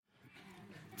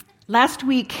Last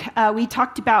week, we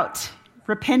talked about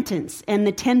repentance and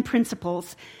the 10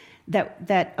 principles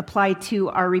that apply to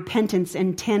our repentance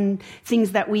and 10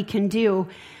 things that we can do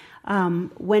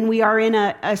when we are in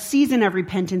a season of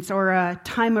repentance or a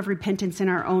time of repentance in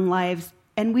our own lives.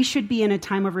 And we should be in a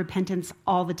time of repentance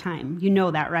all the time. You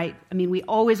know that, right? I mean, we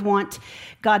always want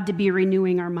God to be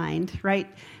renewing our mind, right?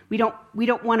 We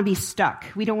don't want to be stuck.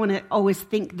 We don't want to always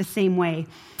think the same way.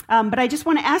 But I just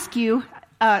want to ask you,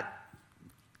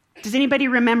 does anybody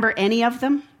remember any of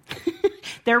them?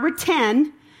 There were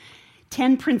 10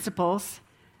 principles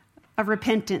of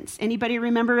repentance. Anybody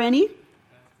remember any?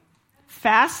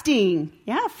 Fasting.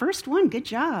 Yeah, first one. Good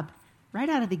job. Right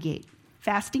out of the gate.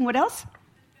 Fasting. What else?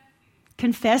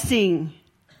 Confessing.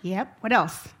 Yep. What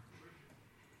else?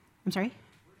 I'm sorry?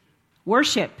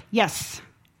 Worship. Yes.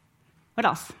 What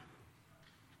else?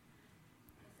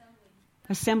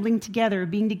 Assembling together,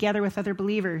 being together with other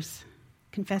believers.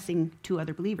 Confessing to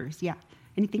other believers. Yeah.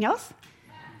 Anything else?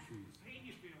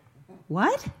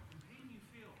 What?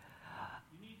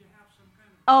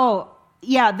 Oh,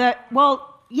 yeah.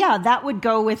 That would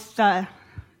go with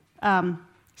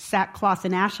sackcloth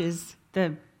and ashes,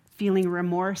 the feeling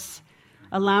remorse,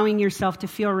 allowing yourself to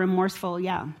feel remorseful.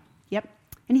 Yeah. Yep.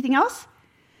 Anything else?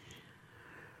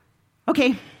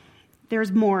 Okay.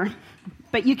 There's more.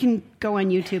 But you can go on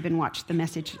YouTube and watch the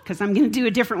message because I'm going to do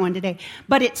a different one today.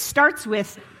 But it starts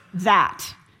with that.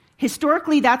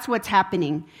 Historically, that's what's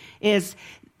happening is,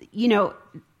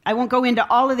 I won't go into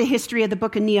all of the history of the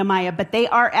book of Nehemiah, but they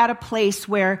are at a place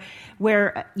where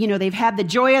they've had the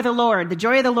joy of the Lord. The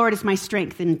joy of the Lord is my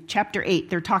strength. In chapter 8,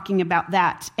 they're talking about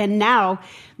that. And now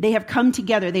they have come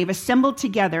together. They've assembled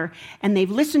together, and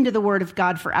they've listened to the word of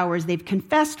God for hours. They've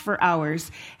confessed for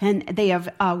hours, and they have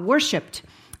worshiped.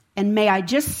 And may I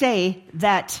just say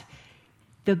that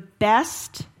the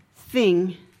best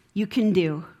thing you can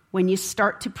do when you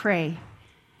start to pray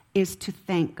is to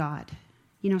thank God.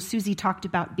 Susie talked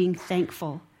about being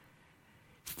thankful.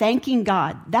 Thanking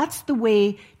God, that's the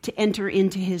way to enter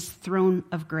into his throne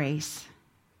of grace,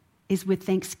 is with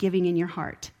thanksgiving in your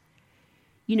heart.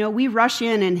 We rush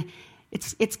in and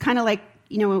it's kind of like,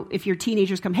 if your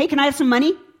teenagers come, hey, can I have some money?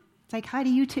 It's like, hi to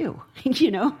you too,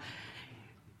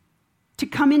 To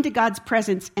come into God's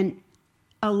presence and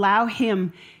allow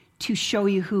him to show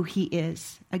you who he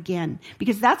is again.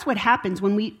 Because that's what happens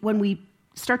when we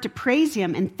start to praise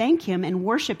him and thank him and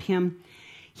worship him.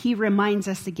 He reminds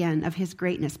us again of his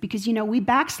greatness. Because, we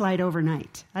backslide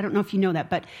overnight. I don't know if you know that,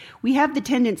 but we have the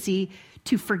tendency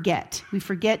to forget. We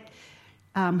forget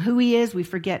who he is. We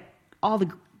forget all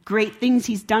the great things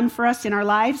he's done for us in our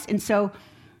lives. And so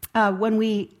when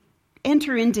we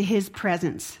enter into his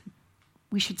presence,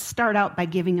 we should start out by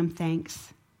giving him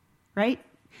thanks, right?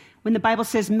 When the Bible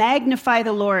says, magnify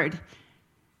the Lord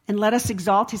and let us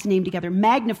exalt his name together.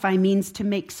 Magnify means to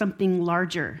make something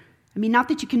larger. I mean, not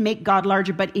that you can make God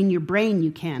larger, but in your brain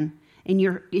you can. In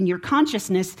your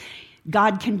consciousness,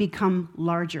 God can become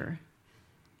larger.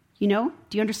 Do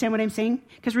you understand what I'm saying?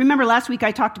 Because remember last week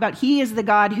I talked about he is the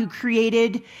God who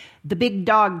created the big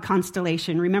dog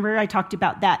constellation. Remember I talked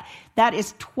about that. That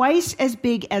is twice as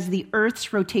big as the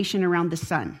Earth's rotation around the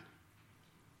sun.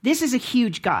 This is a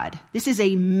huge God. This is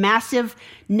a massive,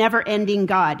 never-ending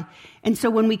God. And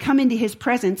so when we come into his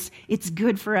presence, it's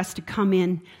good for us to come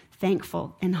in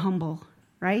thankful and humble,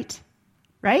 right?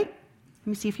 Right? Let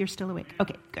me see if you're still awake.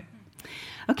 Okay, good.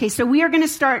 Okay, so we are going to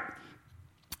start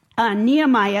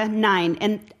Nehemiah 9,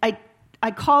 and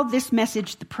I called this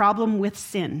message The Problem with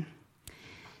Sin.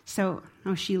 So,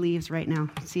 she leaves right now.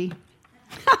 See?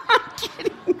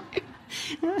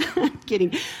 I'm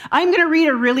kidding. I'm going to read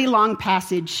a really long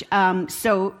passage.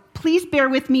 So please bear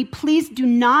with me. Please do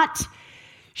not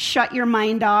shut your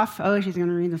mind off. Oh, she's going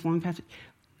to read this long passage.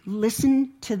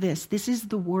 Listen to this. This is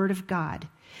the word of God.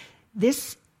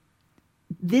 This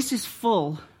is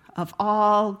full of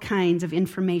all kinds of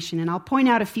information. And I'll point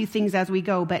out a few things as we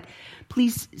go, but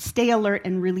please stay alert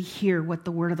and really hear what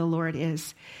the word of the Lord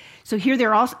is. So here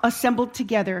they're all assembled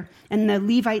together, and the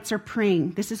Levites are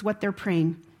praying. This is what they're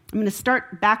praying. I'm going to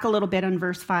start back a little bit on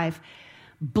verse 5.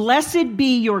 Blessed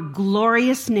be your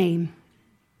glorious name,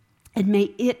 and may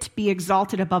it be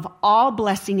exalted above all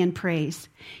blessing and praise.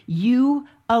 You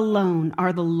alone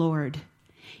are the Lord.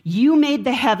 You made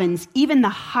the heavens, even the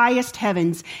highest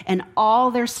heavens, and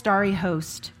all their starry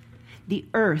host, the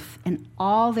earth and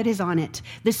all that is on it,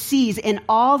 the seas and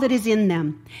all that is in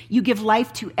them. You give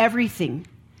life to everything,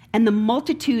 and the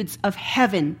multitudes of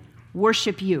heaven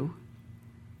worship you.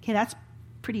 Okay, that's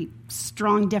pretty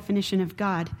strong definition of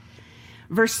God.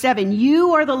 Verse 7,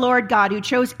 you are the Lord God who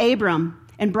chose Abram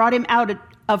and brought him out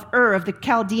of Ur of the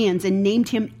Chaldeans and named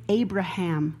him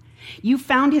Abraham. You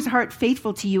found his heart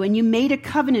faithful to you, and you made a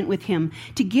covenant with him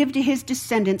to give to his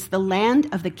descendants the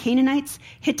land of the Canaanites,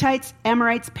 Hittites,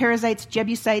 Amorites, Perizzites,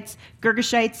 Jebusites,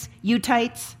 Girgashites,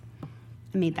 Utites.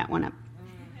 I made that one up.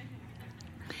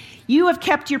 You have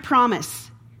kept your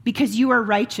promise because you are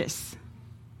righteous.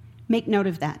 Make note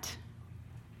of that.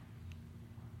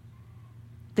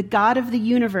 The God of the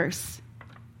universe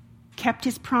kept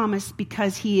his promise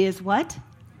because he is what?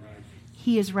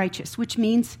 He is righteous, which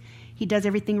means he does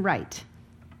everything right.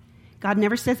 God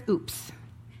never says oops.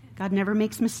 God never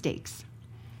makes mistakes.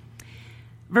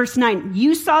 Verse 9,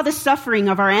 you saw the suffering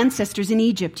of our ancestors in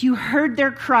Egypt. You heard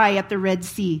their cry at the Red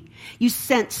Sea. You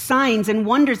sent signs and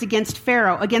wonders against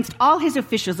Pharaoh, against all his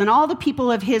officials and all the people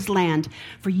of his land,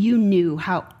 for you knew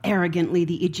how arrogantly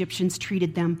the Egyptians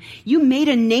treated them. You made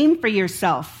a name for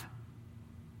yourself.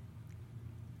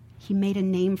 He made a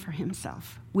name for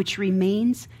himself, which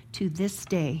remains to this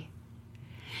day.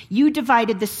 You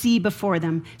divided the sea before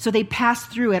them, so they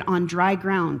passed through it on dry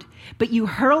ground. But you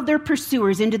hurled their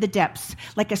pursuers into the depths,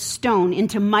 like a stone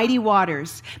into mighty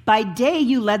waters. By day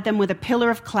you led them with a pillar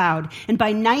of cloud, and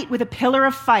by night with a pillar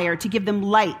of fire to give them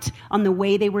light on the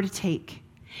way they were to take.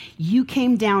 You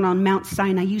came down on Mount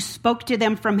Sinai. You spoke to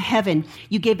them from heaven.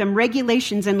 You gave them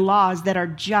regulations and laws that are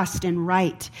just and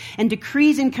right, and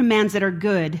decrees and commands that are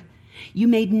good. You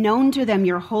made known to them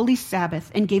your holy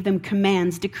Sabbath and gave them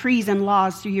commands, decrees, and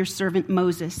laws through your servant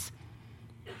Moses.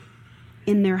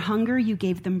 In their hunger, you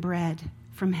gave them bread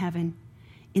from heaven.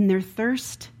 In their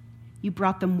thirst, you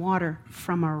brought them water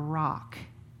from a rock.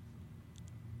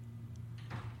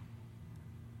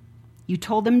 You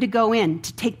told them to go in,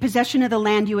 to take possession of the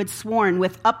land you had sworn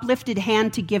with uplifted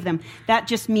hand to give them. That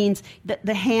just means that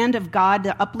the hand of God,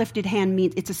 the uplifted hand,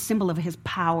 means it's a symbol of his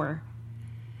power.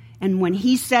 And when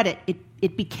he said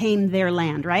it became their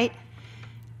land, right?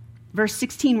 Verse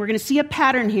 16, we're going to see a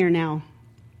pattern here now.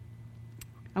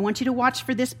 I want you to watch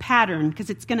for this pattern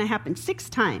because it's going to happen 6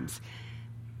 times.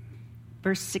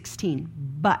 Verse 16,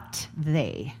 but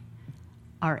they,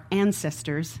 our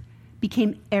ancestors,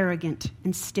 became arrogant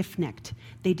and stiff-necked.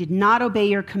 They did not obey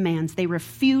your commands. They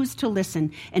refused to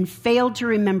listen and failed to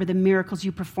remember the miracles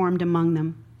you performed among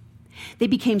them. They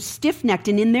became stiff-necked,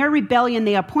 and in their rebellion,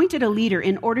 they appointed a leader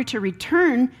in order to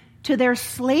return to their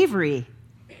slavery.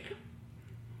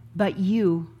 But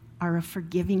you are a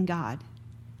forgiving God,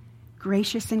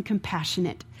 gracious and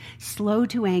compassionate, slow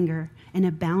to anger, and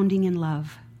abounding in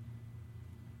love.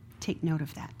 Take note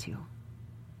of that too.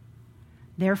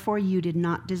 Therefore, you did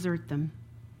not desert them,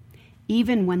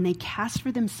 even when they cast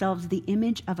for themselves the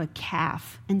image of a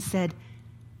calf and said,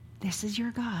 "This is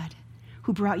your God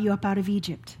who brought you up out of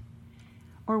Egypt."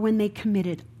 Or when they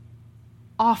committed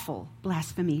awful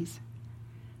blasphemies.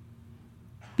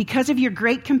 Because of your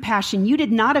great compassion, you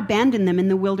did not abandon them in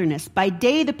the wilderness. By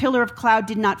day, the pillar of cloud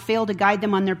did not fail to guide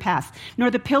them on their path, nor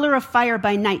the pillar of fire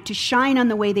by night to shine on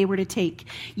the way they were to take.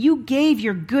 You gave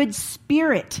your good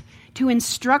spirit to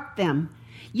instruct them.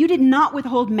 You did not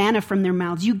withhold manna from their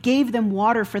mouths. You gave them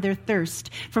water for their thirst.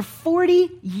 For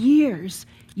 40 years,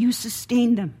 you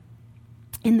sustained them.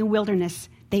 In the wilderness,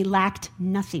 they lacked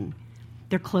nothing.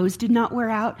 Their clothes did not wear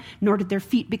out, nor did their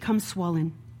feet become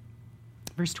swollen.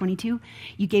 Verse 22,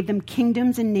 you gave them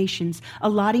kingdoms and nations,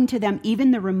 allotting to them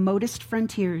even the remotest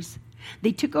frontiers.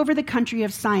 They took over the country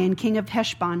of Sihon, king of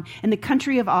Heshbon, and the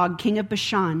country of Og, king of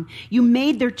Bashan. You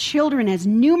made their children as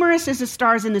numerous as the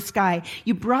stars in the sky.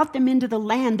 You brought them into the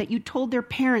land that you told their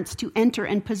parents to enter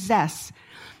and possess.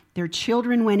 Their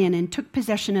children went in and took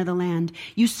possession of the land.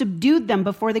 You subdued them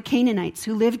before the Canaanites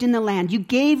who lived in the land. You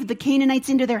gave the Canaanites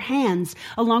into their hands,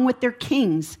 along with their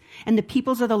kings and the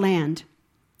peoples of the land,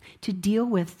 to deal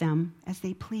with them as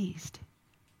they pleased.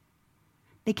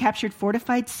 They captured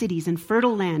fortified cities and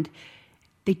fertile land.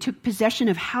 They took possession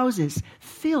of houses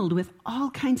filled with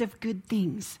all kinds of good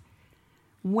things.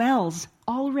 Wells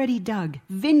already dug,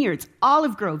 vineyards,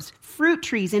 olive groves, fruit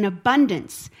trees in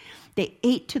abundance. They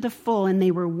ate to the full and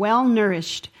they were well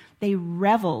nourished. They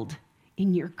reveled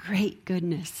in your great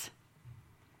goodness.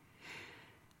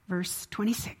 Verse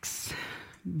 26,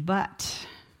 but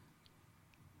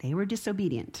they were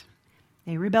disobedient.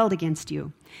 They rebelled against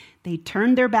you. They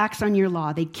turned their backs on your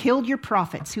law. They killed your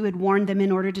prophets who had warned them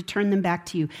in order to turn them back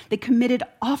to you. They committed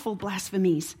awful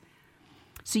blasphemies.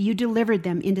 So you delivered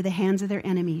them into the hands of their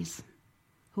enemies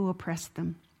who oppressed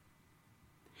them.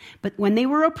 But when they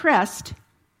were oppressed,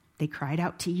 they cried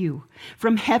out to you.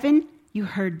 From heaven, you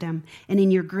heard them, and in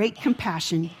your great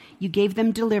compassion, you gave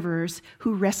them deliverers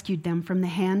who rescued them from the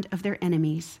hand of their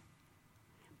enemies.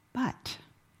 But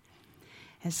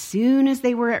as soon as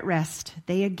they were at rest,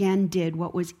 they again did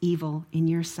what was evil in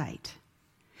your sight.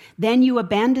 Then you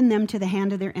abandoned them to the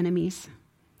hand of their enemies,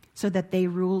 so that they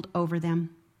ruled over them.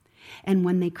 And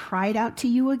when they cried out to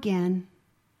you again,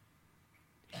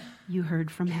 you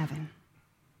heard from heaven.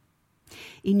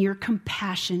 In your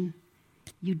compassion,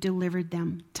 you delivered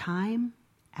them time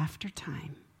after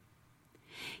time.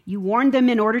 You warned them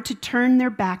in order to turn their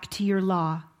back to your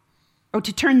law, or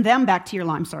to turn them back to your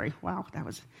law. I'm sorry. Wow, that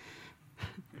was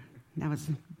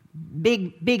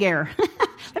big error.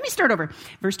 Let me start over.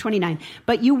 Verse 29.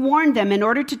 But you warned them in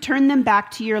order to turn them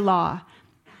back to your law,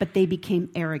 but they became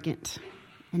arrogant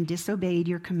and disobeyed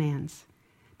your commands.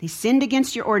 They sinned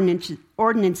against your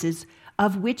ordinances,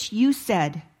 of which you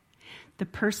said, the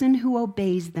person who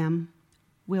obeys them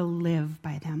will live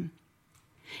by them.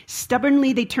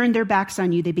 Stubbornly, they turned their backs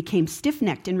on you. They became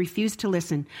stiff-necked and refused to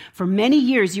listen. For many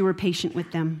years, you were patient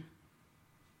with them.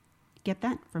 Get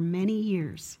that? For many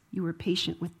years, you were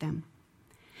patient with them.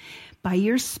 By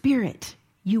your Spirit,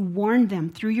 you warned them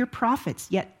through your prophets,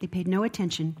 yet they paid no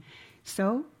attention.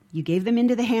 So you gave them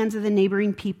into the hands of the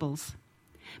neighboring peoples.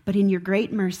 But in your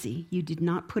great mercy, you did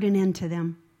not put an end to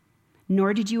them,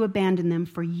 nor did you abandon them,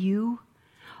 for you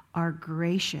are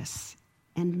gracious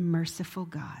and merciful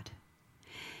God.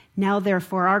 Now,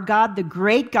 therefore, our God, the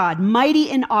great God, mighty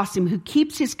and awesome, who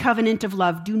keeps his covenant of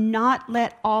love, do not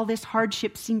let all this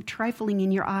hardship seem trifling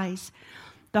in your eyes.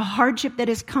 The hardship that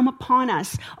has come upon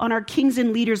us, on our kings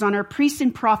and leaders, on our priests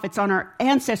and prophets, on our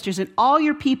ancestors, and all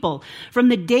your people, from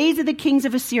the days of the kings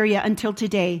of Assyria until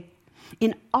today.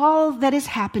 In all that has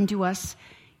happened to us,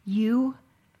 you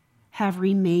have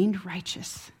remained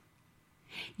righteous.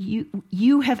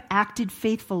 You have acted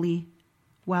faithfully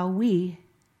while we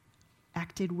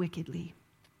acted wickedly.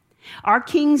 Our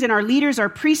kings and our leaders, our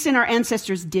priests and our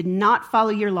ancestors did not follow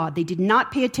your law. They did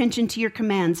not pay attention to your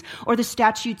commands or the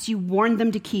statutes you warned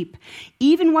them to keep,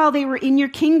 even while they were in your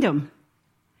kingdom,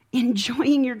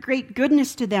 enjoying your great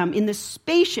goodness to them in the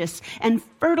spacious and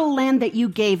fertile land that you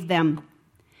gave them.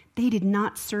 They did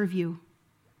not serve you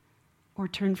or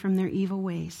turn from their evil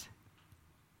ways.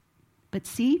 But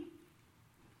see,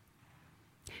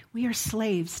 we are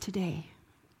slaves today.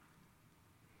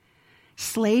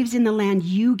 Slaves in the land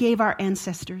you gave our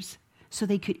ancestors so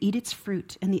they could eat its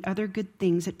fruit and the other good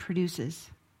things it produces.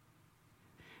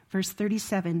 Verse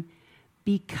 37,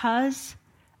 because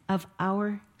of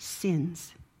our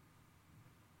sins,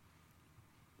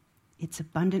 its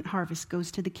abundant harvest goes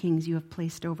to the kings you have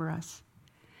placed over us.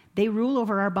 They rule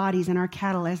over our bodies and our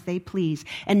cattle as they please.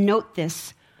 And note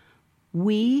this,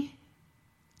 we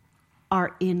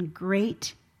are in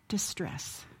great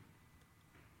distress.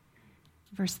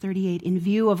 Verse 38, in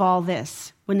view of all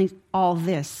this, all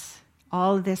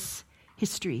this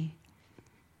history,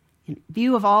 in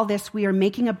view of all this, we are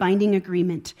making a binding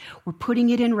agreement. We're putting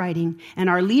it in writing, and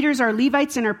our leaders, our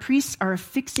Levites, and our priests are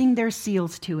affixing their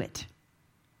seals to it.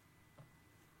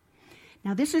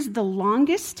 Now, this is the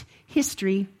longest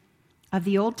history of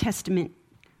the Old Testament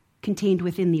contained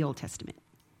within the Old Testament.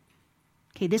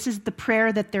 Okay, this is the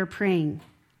prayer that they're praying.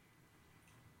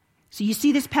 So you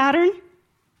see this pattern?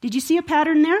 Did you see a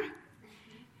pattern there?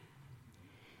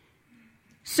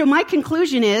 So my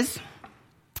conclusion is,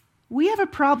 we have a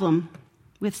problem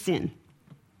with sin,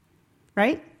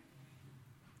 right?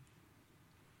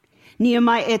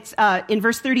 Nehemiah, it's in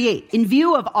verse 38. In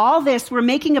view of all this, we're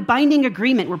making a binding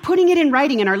agreement. We're putting it in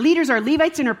writing, and our leaders, our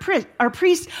Levites, and our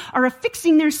priests are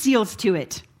affixing their seals to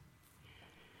it.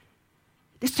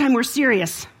 This time we're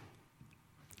serious.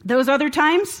 Those other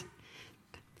times,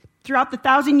 throughout the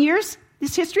 1,000 years,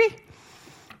 this history,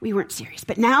 we weren't serious.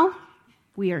 But now,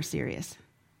 we are serious.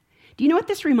 Do you know what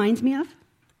this reminds me of?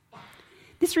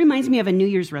 This reminds me of a New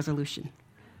Year's resolution.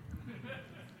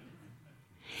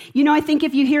 You know, I think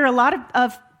if you hear a lot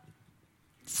of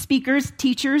speakers,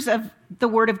 teachers of the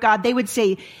Word of God, they would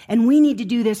say, and we need to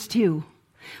do this too.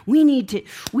 We need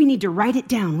to write it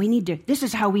down. This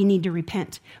is how we need to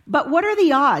repent. But what are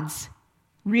the odds?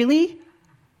 Really?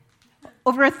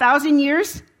 Over 1,000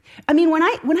 years? I mean, when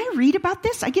I read about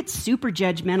this, I get super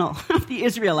judgmental of the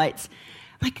Israelites.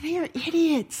 Like, they are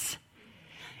idiots.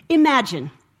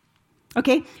 Imagine,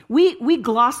 okay, we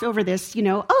gloss over this,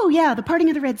 oh yeah, the parting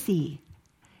of the Red Sea.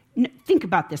 Think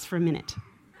about this for a minute.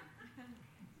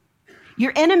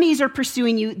 Your enemies are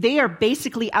pursuing you. They are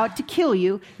basically out to kill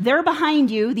you. They're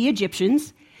behind you, the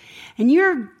Egyptians, and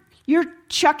you're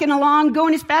chucking along,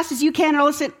 going as fast as you can, and all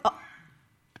of a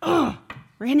sudden,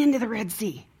 ran into the Red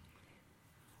Sea.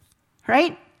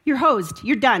 Right? You're hosed.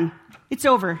 You're done. It's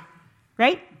over.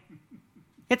 Right?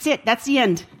 That's it. That's the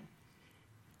end.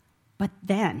 But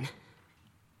then,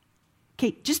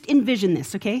 okay, just envision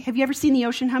this, okay? Have you ever seen the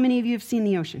ocean? How many of you have seen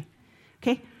the ocean?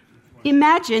 Okay?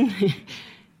 Imagine,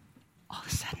 all of a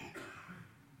sudden,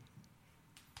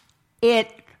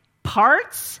 It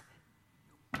parts.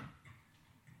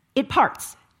 It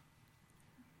parts.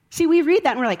 See, we read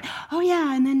that and we're like, oh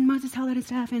yeah, and then Moses held out his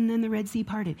staff and then the Red Sea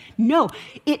parted. No,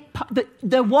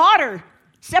 the water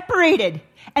separated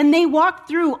and they walked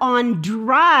through on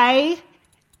dry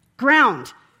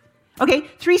ground. Okay,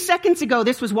 3 seconds ago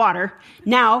this was water.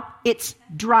 Now it's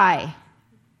dry.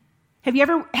 Have you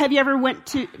ever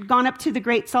gone up to the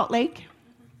Great Salt Lake?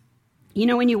 You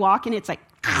know when you walk and it's like,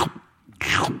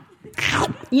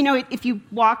 you know, if you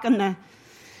walk on the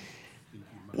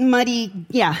muddy,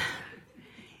 yeah.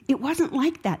 It wasn't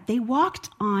like that. They walked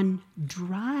on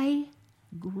dry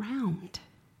ground.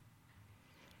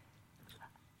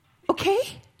 Okay?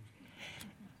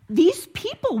 These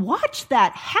people watched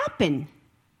that happen.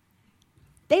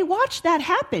 They watched that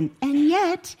happen. And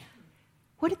yet,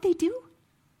 what did they do?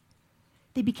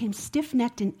 They became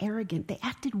stiff-necked and arrogant. They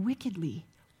acted wickedly.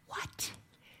 What?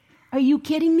 Are you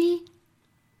kidding me?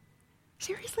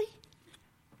 Seriously?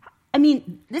 I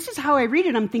mean, this is how I read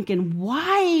it. I'm thinking,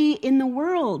 why in the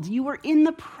world? You were in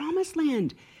the promised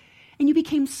land and you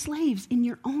became slaves in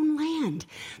your own land,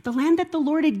 the land that the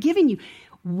Lord had given you.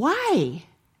 Why?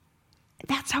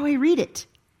 That's how I read it.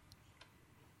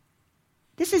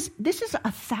 This is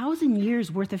 1,000 years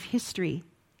worth of history.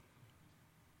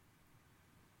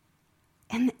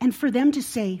 And for them to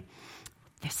say,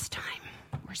 this time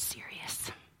we're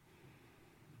serious.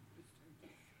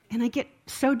 And I get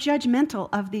so judgmental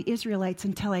of the Israelites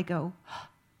until I go,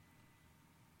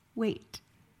 wait,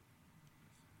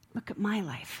 look at my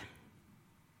life.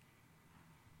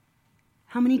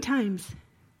 How many times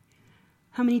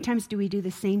do we do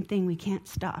the same thing? We can't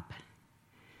stop.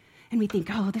 And we think,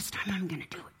 oh, this time I'm going to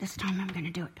do it. This time I'm going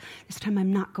to do it. This time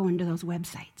I'm not going to those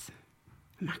websites.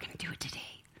 I'm not going to do it today.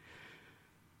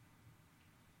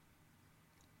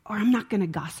 Or I'm not going to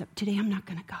gossip. Today I'm not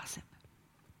going to gossip.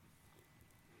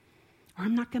 Or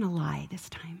I'm not going to lie this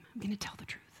time. I'm going to tell the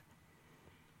truth.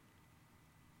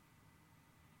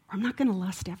 Or I'm not going to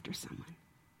lust after someone.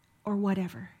 Or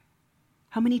whatever.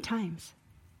 How many times?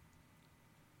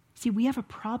 See, we have a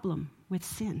problem with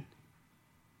sin.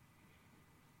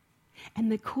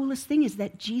 And the coolest thing is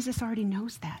that Jesus already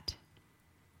knows that.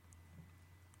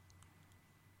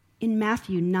 In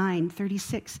Matthew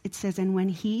 9:36, it says, and when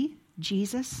he,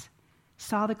 Jesus,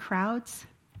 saw the crowds,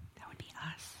 that would be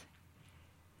us,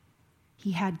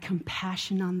 he had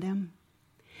compassion on them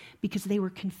because they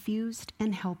were confused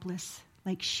and helpless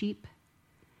like sheep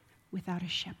without a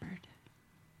shepherd.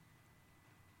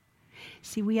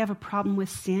 See, we have a problem with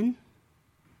sin,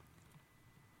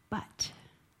 but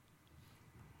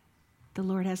the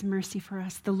Lord has mercy for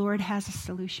us. The Lord has a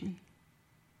solution.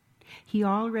 He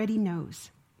already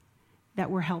knows that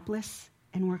we're helpless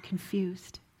and we're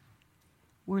confused.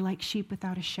 We're like sheep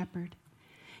without a shepherd.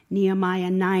 Nehemiah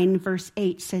 9 verse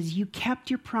 8 says, you kept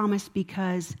your promise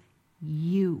because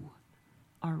you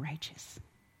are righteous.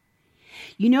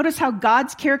 You notice how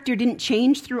God's character didn't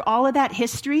change through all of that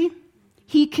history?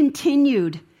 He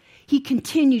continued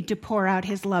to pour out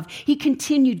his love. He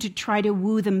continued to try to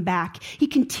woo them back. He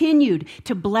continued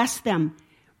to bless them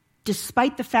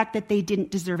despite the fact that they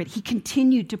didn't deserve it. He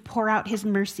continued to pour out his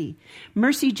mercy.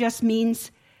 Mercy just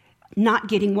means not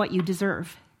getting what you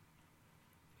deserve.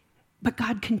 But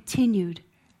God continued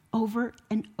over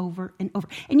and over and over.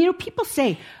 And you know, people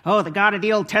say, oh, the God of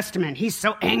the Old Testament, he's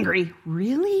so angry.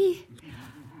 Really?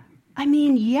 I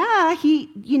mean, yeah,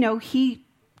 he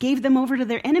gave them over to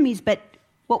their enemies, but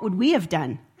what would we have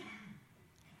done?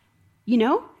 You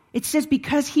know, it says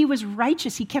because he was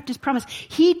righteous, he kept his promise.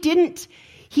 He didn't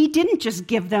just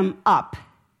give them up.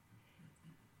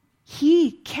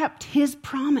 He kept his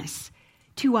promise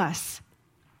to us.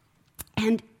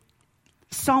 And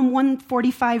Psalm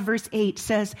 145 verse 8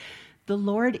 says, the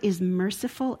Lord is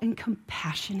merciful and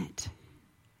compassionate,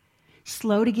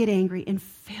 slow to get angry and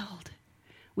filled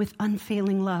with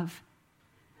unfailing love.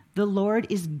 The Lord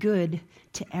is good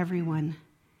to everyone.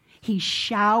 He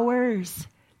showers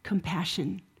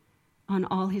compassion on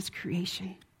all his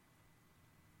creation.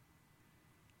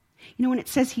 You know, when it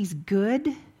says he's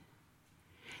good,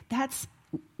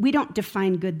 we don't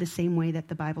define good the same way that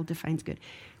the Bible defines good.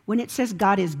 When it says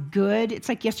God is good, it's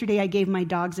like yesterday I gave my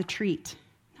dogs a treat.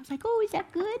 I was like, oh, is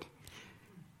that good?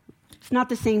 It's not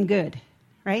the same good,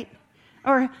 right?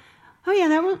 Or, oh yeah,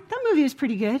 that movie was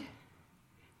pretty good.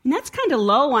 And that's kind of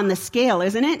low on the scale,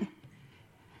 isn't it?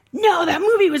 No, that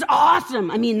movie was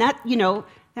awesome. I mean, that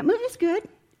movie's good.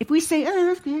 If we say, oh,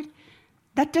 that's good,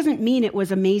 that doesn't mean it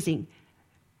was amazing.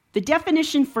 The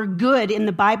definition for good in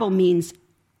the Bible means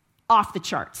off the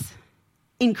charts,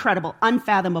 incredible,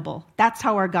 unfathomable. That's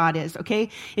how our God is, okay?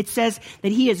 It says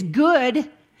that he is good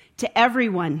to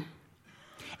everyone.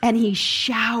 And he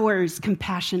showers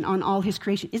compassion on all his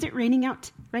creation. Is it raining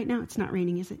out right now? It's not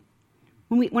raining, is it?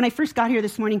 When I first got here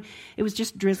this morning, it was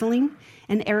just drizzling.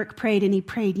 And Eric prayed, and he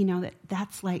prayed,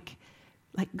 that's like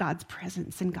God's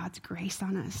presence and God's grace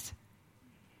on us.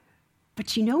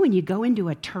 But when you go into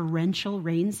a torrential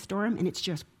rainstorm and it's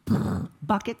just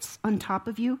buckets on top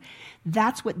of you,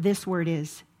 that's what this word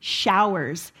is,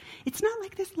 showers. It's not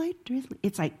like this light drizzling.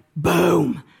 It's like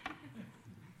boom.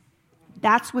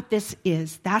 That's what this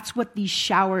is. That's what these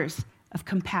showers of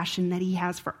compassion that he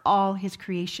has for all his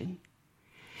creation.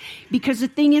 Because the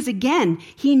thing is, again,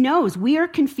 he knows we are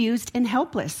confused and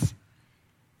helpless.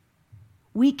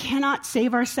 We cannot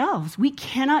save ourselves. We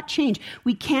cannot change.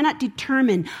 We cannot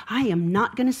determine, I am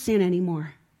not going to sin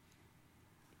anymore.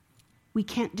 We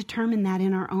can't determine that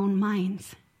in our own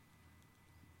minds.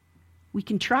 We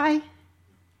can try.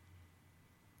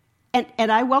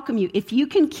 And I welcome you. If you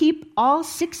can keep all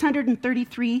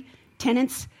 633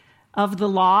 tenets of the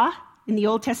law in the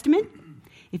Old Testament,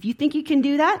 if you think you can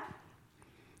do that,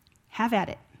 have at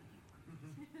it.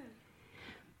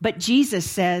 But Jesus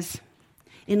says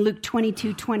in Luke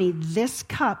 22:20, this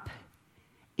cup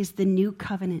is the new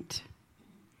covenant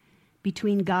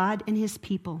between God and his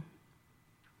people.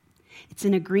 It's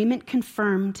an agreement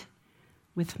confirmed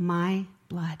with my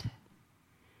blood,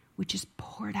 which is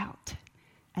poured out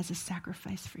as a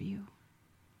sacrifice for you.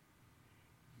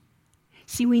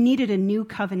 See, we needed a new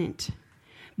covenant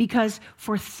because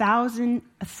for 1,000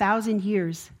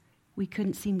 years, we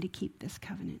couldn't seem to keep this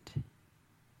covenant.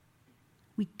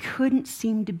 We couldn't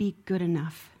seem to be good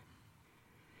enough.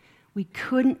 We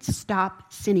couldn't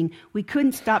stop sinning. We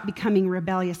couldn't stop becoming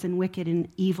rebellious and wicked and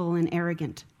evil and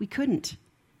arrogant. We couldn't.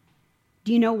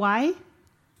 Do you know why?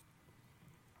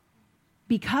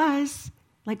 Because,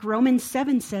 like Romans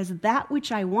 7 says, that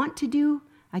which I want to do,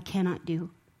 I cannot do.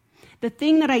 The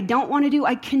thing that I don't want to do,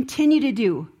 I continue to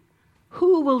do.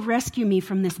 Who will rescue me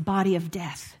from this body of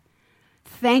death?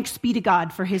 Thanks be to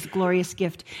God for his glorious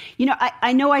gift.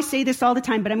 I know I say this all the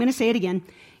time, but I'm going to say it again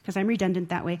because I'm redundant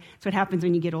that way. That's what happens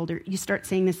when you get older. You start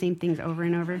saying the same things over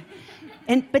and over.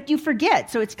 But you forget,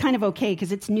 so it's kind of okay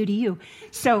because it's new to you.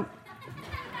 So,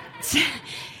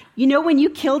 when you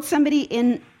killed somebody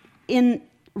in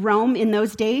Rome in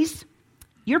those days,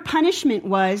 your punishment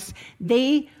was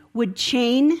they would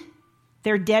chain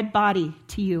their dead body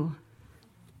to you.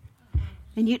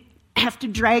 And you'd have to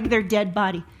drag their dead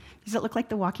body. Does it look like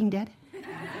The Walking Dead?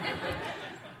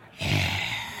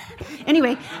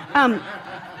 Anyway,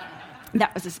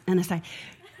 that was an aside.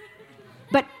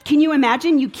 But can you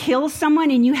imagine you kill someone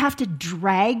and you have to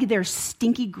drag their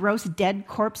stinky, gross, dead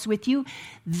corpse with you?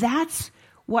 That's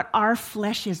what our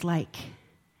flesh is like.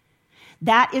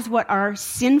 That is what our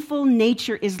sinful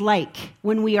nature is like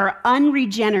when we are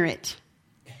unregenerate.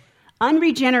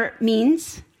 Unregenerate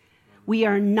means we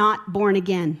are not born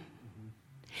again.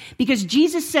 Because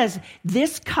Jesus says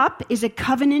this cup is a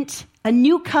covenant, a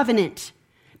new covenant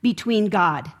between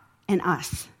God and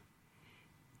us.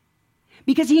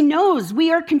 Because he knows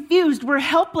we are confused, we're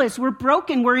helpless, we're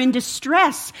broken, we're in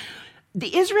distress.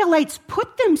 The Israelites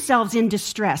put themselves in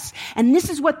distress. And this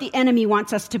is what the enemy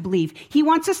wants us to believe. He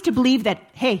wants us to believe that,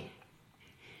 hey,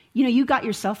 you got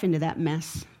yourself into that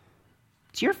mess.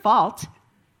 It's your fault.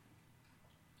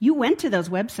 You went to those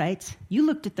websites. You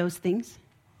looked at those things.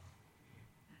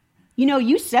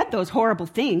 You said those horrible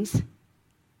things.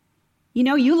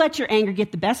 You let your anger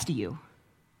get the best of you.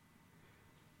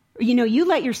 Or, you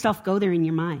let yourself go there in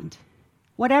your mind.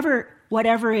 Whatever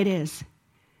it is.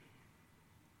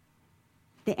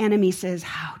 The enemy says,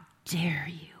 how dare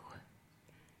you?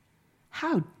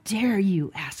 How dare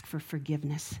you ask for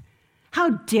forgiveness? How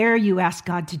dare you ask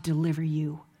God to deliver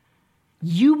you?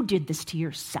 You did this to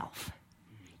yourself.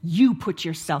 You put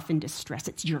yourself in distress.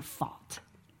 It's your fault.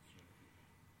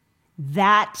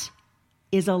 That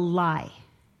is a lie.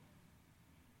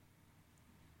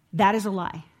 That is a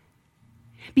lie.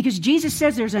 Because Jesus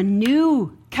says there's a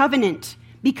new covenant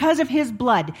because of his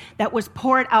blood that was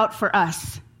poured out for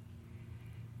us.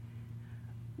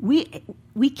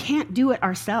 We can't do it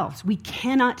ourselves. We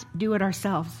cannot do it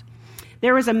ourselves.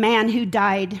 There was a man who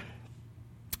died,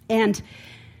 and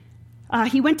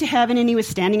he went to heaven, and he was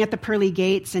standing at the pearly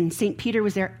gates, and St. Peter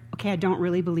was there. Okay, I don't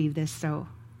really believe this, so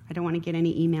I don't want to get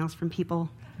any emails from people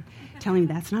telling me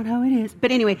that's not how it is.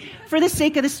 But anyway, for the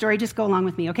sake of the story, just go along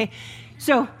with me, okay?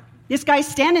 So this guy's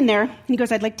standing there, and he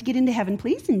goes, I'd like to get into heaven,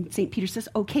 please. And St. Peter says,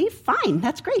 okay, fine,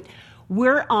 that's great.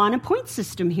 We're on a point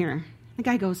system here. The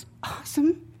guy goes,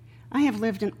 awesome. I have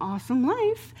lived an awesome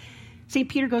life. St.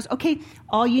 Peter goes, okay,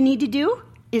 all you need to do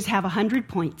is have 100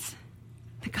 points.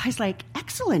 The guy's like,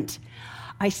 excellent.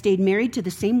 I stayed married to the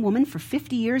same woman for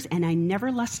 50 years, and I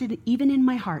never lusted even in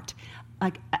my heart.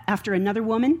 Like after another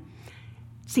woman,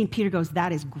 St. Peter goes,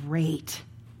 that is great.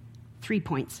 3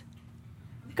 points.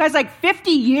 The guy's like,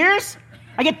 50 years?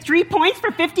 I get 3 points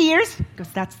for 50 years? He goes,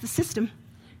 that's the system.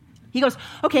 He goes,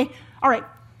 okay, all right.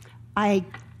 I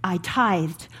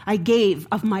tithed, I gave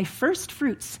of my first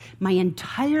fruits my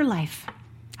entire life.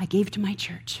 I gave to my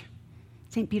church.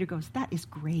 St. Peter goes, that is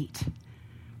great.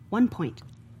 1 point.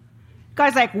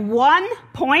 Guy's like, 1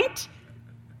 point?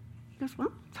 He goes,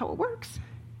 well, that's how it works.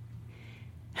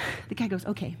 The guy goes,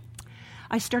 okay.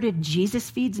 I started Jesus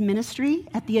Feeds ministry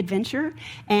at the Adventure,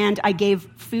 and I gave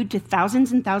food to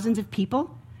thousands and thousands of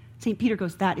people. St. Peter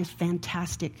goes, that is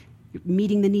fantastic. You're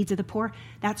meeting the needs of the poor.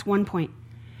 That's 1 point.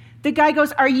 The guy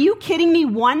goes, are you kidding me?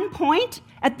 1 point?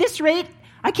 At this rate,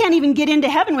 I can't even get into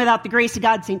heaven without the grace of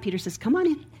God. St. Peter says, come on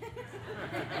in.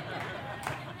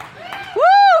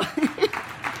 Woo!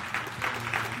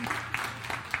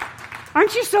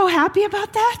 Aren't you so happy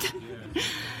about that?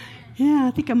 Yeah,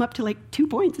 I think I'm up to like 2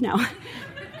 points now.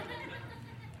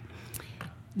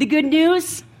 The good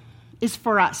news is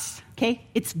for us, okay?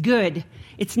 It's good.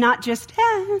 It's not just,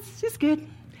 it's just good.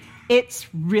 It's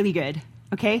really good,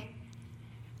 okay?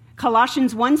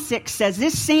 Colossians 1:6 says,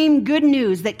 this same good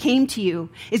news that came to you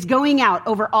is going out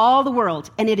over all the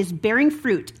world, and it is bearing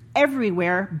fruit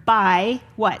everywhere by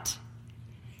what?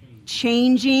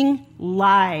 Changing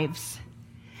lives.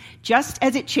 Just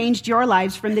as it changed your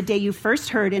lives from the day you first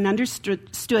heard and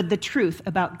understood the truth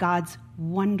about God's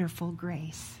wonderful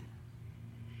grace.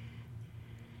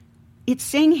 It's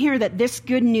saying here that this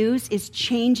good news is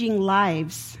changing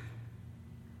lives.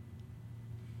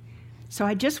 So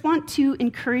I just want to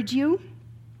encourage you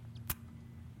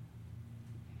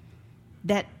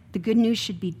that the good news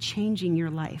should be changing your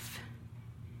life.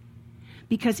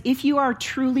 Because if you are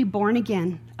truly born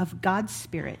again of God's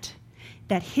Spirit,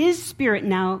 that His Spirit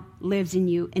now lives in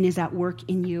you and is at work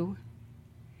in you,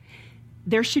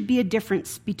 there should be a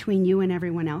difference between you and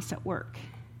everyone else at work.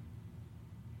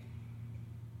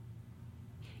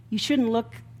 You shouldn't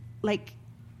look like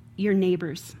your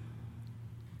neighbors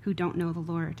who don't know the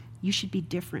Lord. You should be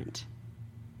different.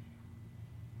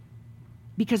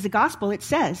 Because the gospel, it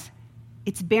says,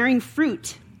 it's bearing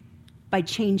fruit by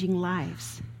changing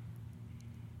lives.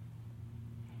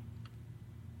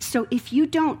 So if you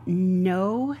don't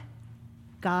know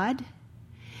God,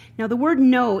 now the word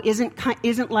know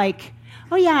isn't like,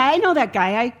 oh yeah, I know that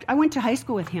guy. I went to high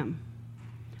school with him.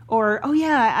 Or, oh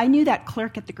yeah, I knew that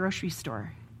clerk at the grocery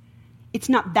store. It's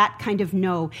not that kind of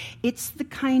know. It's the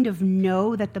kind of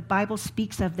know that the Bible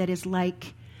speaks of that is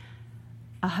like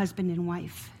a husband and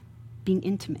wife being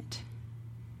intimate.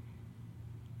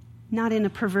 Not in a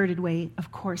perverted way, of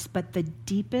course, but the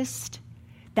deepest,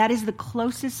 that is the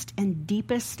closest and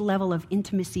deepest level of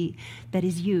intimacy that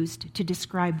is used to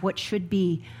describe what should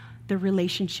be the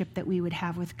relationship that we would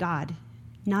have with God.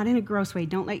 Not in a gross way.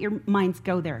 Don't let your minds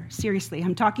go there. Seriously,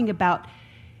 I'm talking about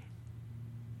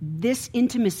this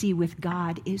intimacy with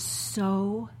God is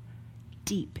so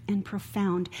deep and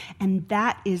profound, and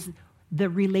that is the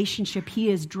relationship He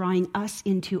is drawing us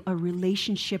into, a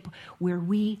relationship where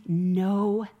we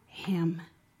know Him.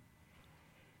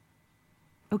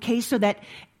 Okay, so that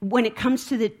when it comes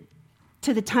to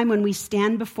the time when we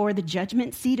stand before the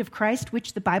judgment seat of Christ,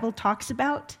 which the Bible talks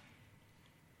about,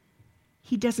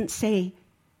 He doesn't say,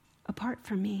 apart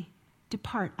from me,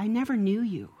 depart, I never knew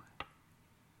you.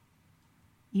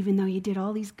 Even though you did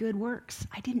all these good works,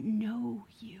 I didn't know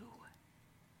you.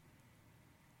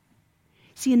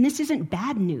 See, and this isn't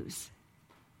bad news.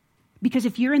 Because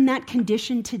if you're in that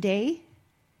condition today,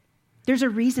 there's a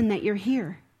reason that you're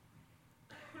here.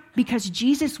 Because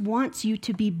Jesus wants you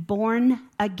to be born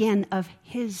again of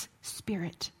His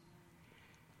Spirit.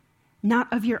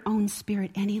 Not of your own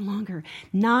spirit any longer.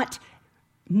 Not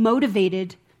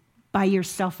motivated by your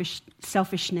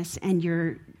selfishness and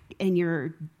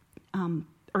your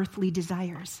earthly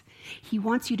desires. He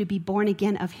wants you to be born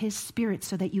again of His Spirit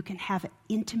so that you can have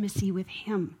intimacy with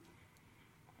Him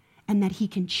and that He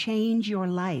can change your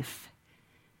life.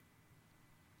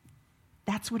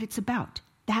 That's what it's about.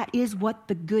 That is what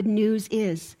the good news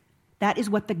is. That is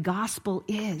what the gospel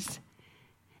is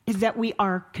that we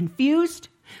are confused,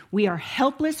 we are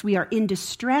helpless, we are in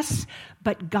distress,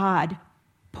 but God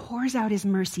pours out His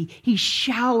mercy. He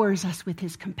showers us with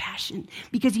His compassion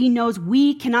because He knows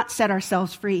we cannot set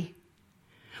ourselves free.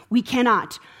 We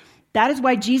cannot. That is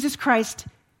why Jesus Christ,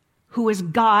 who is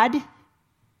God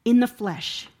in the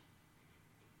flesh,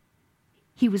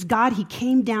 He was God, He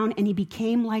came down and He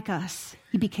became like us.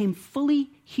 He became fully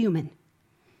human,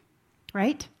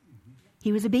 right?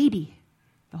 He was a baby.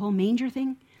 The whole manger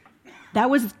thing, that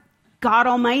was God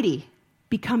Almighty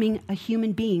becoming a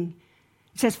human being.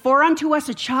 It says, for unto us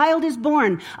a child is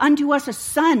born, unto us a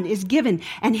son is given,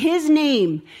 and his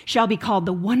name shall be called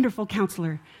the Wonderful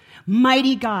Counselor,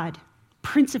 Mighty God,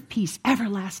 Prince of Peace,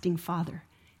 Everlasting Father.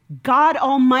 God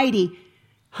Almighty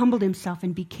humbled himself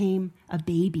and became a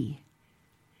baby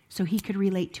so he could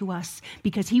relate to us,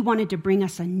 because he wanted to bring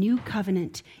us a new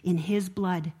covenant in his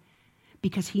blood,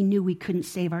 because he knew we couldn't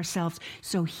save ourselves.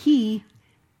 So he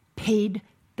paid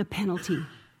the penalty.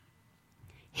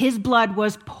 His blood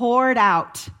was poured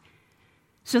out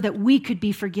so that we could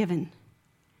be forgiven.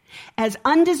 As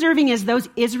undeserving as those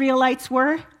Israelites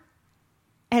were,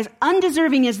 as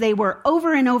undeserving as they were,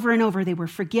 over and over and over, they were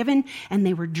forgiven and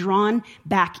they were drawn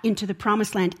back into the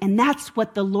promised land. And that's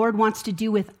what the Lord wants to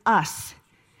do with us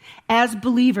as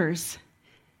believers.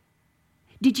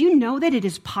 Did you know that it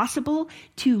is possible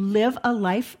to live a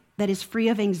life that is free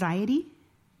of anxiety?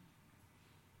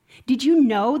 Did you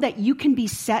know that you can be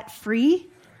set free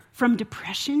from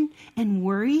depression and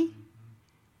worry?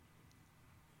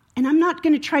 And I'm not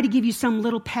going to try to give you some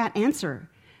little pat answer,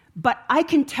 but I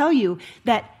can tell you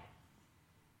that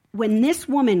when this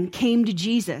woman came to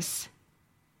Jesus,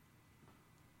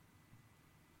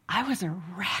 I was a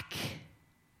wreck.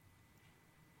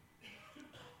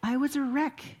 I was a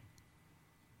wreck.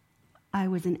 I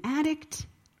was an addict.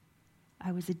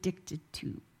 I was addicted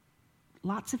to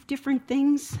lots of different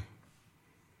things.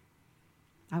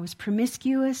 I was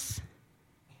promiscuous.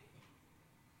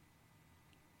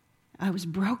 I was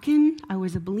broken. I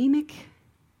was a bulimic.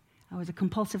 I was a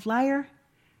compulsive liar.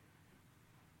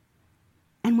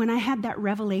 And when I had that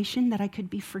revelation that I could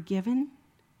be forgiven,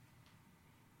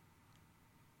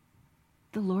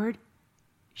 the Lord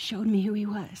showed me who he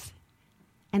was.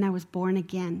 And I was born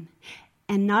again.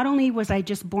 And not only was I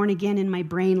just born again in my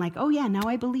brain, like, oh yeah, now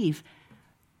I believe,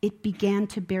 it began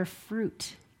to bear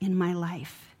fruit in my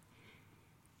life.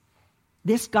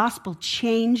 This gospel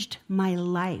changed my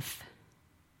life.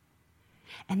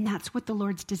 And that's what the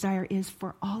Lord's desire is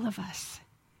for all of us.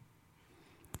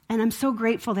 And I'm so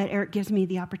grateful that Eric gives me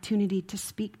the opportunity to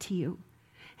speak to you.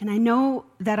 And I know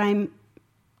that I'm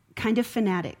kind of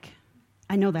fanatic.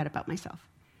 I know that about myself.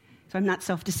 So I'm not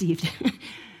self-deceived.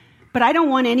 But I don't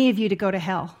want any of you to go to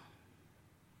hell.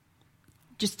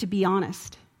 Just to be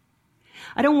honest.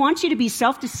 I don't want you to be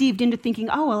self-deceived into thinking,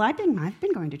 oh, well, I've been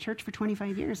going to church for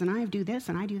 25 years, and I do this,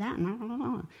 and I do that, and blah, blah,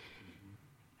 blah.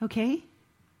 Okay?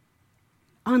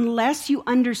 Unless you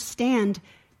understand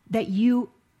that you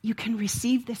can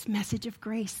receive this message of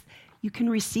grace. You can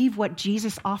receive what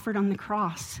Jesus offered on the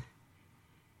cross.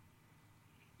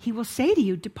 He will say to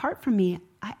you, depart from me.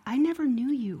 I never knew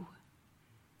you.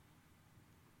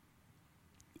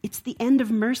 It's the end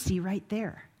of mercy right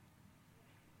there.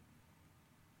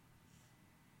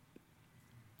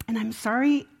 And I'm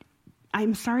sorry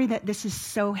that this is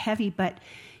so heavy, but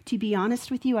to be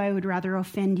honest with you, I would rather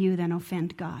offend you than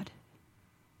offend God.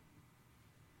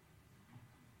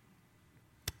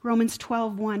 Romans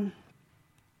 12:1.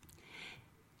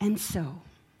 And so,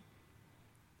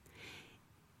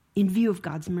 in view of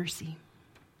God's mercy,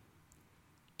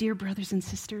 dear brothers and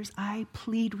sisters, I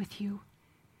plead with you,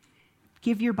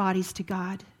 give your bodies to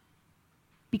God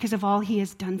because of all he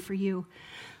has done for you.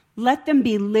 Let them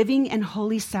be living and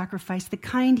holy sacrifice, the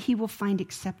kind he will find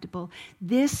acceptable.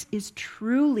 This is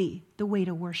truly the way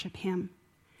to worship him.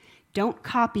 Don't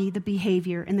copy the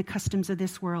behavior and the customs of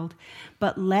this world,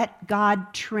 but let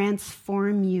God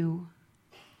transform you.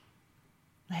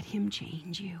 Let him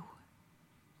change you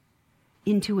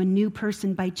into a new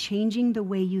person by changing the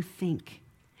way you think.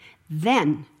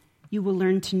 Then you will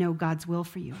learn to know God's will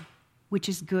for you, which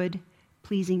is good,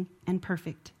 pleasing, and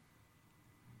perfect.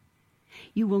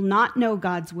 You will not know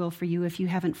God's will for you if you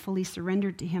haven't fully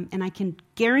surrendered to him. And I can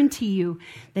guarantee you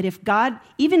that if God,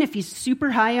 even if he's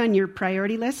super high on your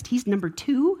priority list, he's number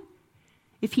 2.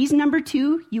 If he's number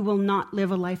 2, you will not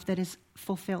live a life that is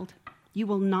fulfilled. You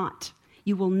will not.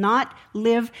 You will not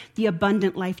live the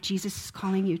abundant life Jesus is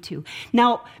calling you to.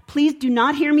 Now, please do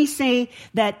not hear me say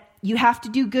that you have to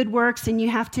do good works and you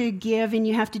have to give and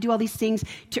you have to do all these things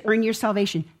to earn your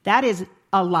salvation. That is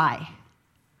a lie.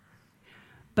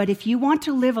 But if you want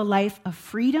to live a life of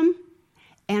freedom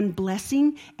and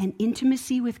blessing and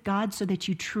intimacy with God so that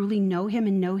you truly know him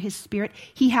and know his spirit,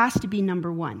 he has to be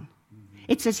number 1.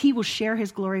 It says he will share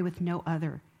his glory with no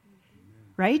other.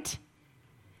 Right?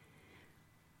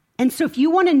 And so if you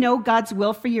want to know God's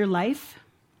will for your life,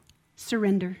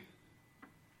 surrender.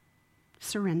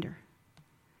 Surrender.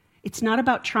 It's not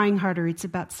about trying harder, it's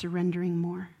about surrendering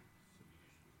more.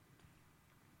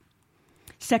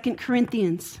 2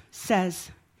 Corinthians says,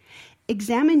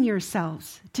 examine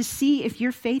yourselves to see if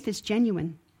your faith is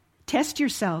genuine. Test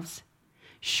yourselves.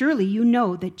 Surely you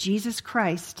know that Jesus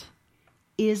Christ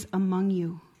is among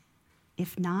you.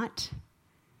 If not,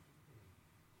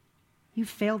 you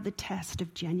failed the test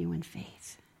of genuine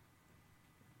faith.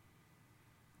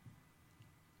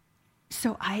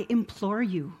 So I implore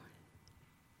you,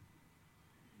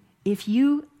 if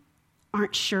you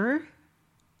aren't sure,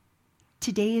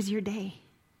 today is your day.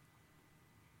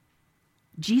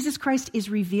 Jesus Christ is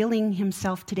revealing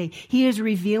himself today. He is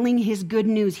revealing his good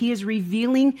news. He is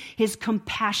revealing his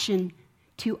compassion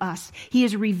to us. He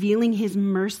is revealing his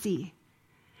mercy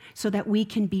so that we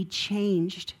can be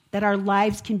changed, that our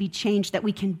lives can be changed, that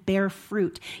we can bear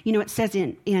fruit. You know, it says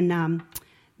in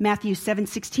Matthew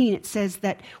 7:16, it says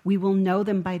that we will know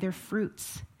them by their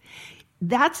fruits.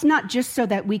 That's not just so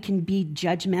that we can be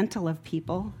judgmental of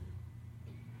people.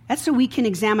 That's so we can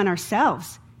examine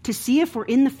ourselves to see if we're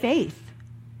in the faith.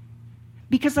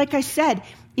 Because like I said,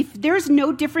 if there's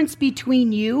no difference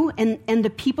between you and the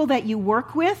people that you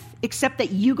work with, except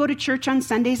that you go to church on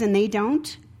Sundays and they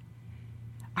don't,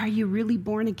 are you really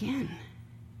born again?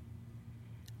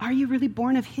 Are you really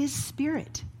born of his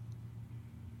Spirit?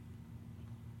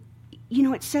 You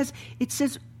know, it says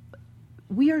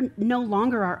we are no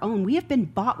longer our own. We have been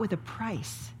bought with a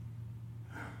price.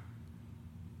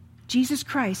 Jesus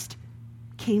Christ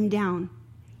came down.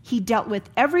 He dealt with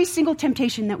every single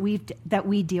temptation that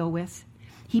we deal with.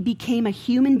 He became a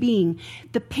human being.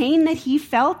 The pain that he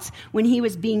felt when he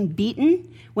was being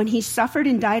beaten, when he suffered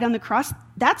and died on the cross,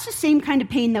 that's the same kind of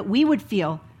pain that we would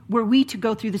feel were we to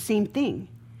go through the same thing.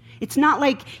 It's not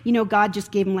like, you know, God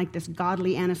just gave him like this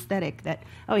godly anesthetic that,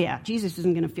 oh yeah, Jesus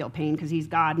isn't going to feel pain because he's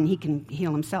God and he can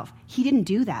heal himself. He didn't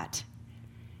do that.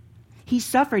 He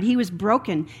suffered, he was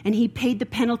broken, and he paid the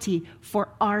penalty for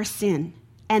our sin.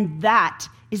 And that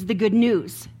is the good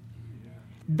news.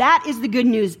 That is the good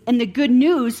news. And the good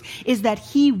news is that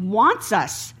he wants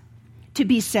us to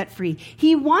be set free.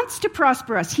 He wants to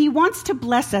prosper us. He wants to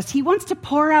bless us. He wants to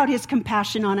pour out his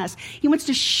compassion on us. He wants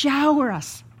to shower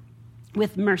us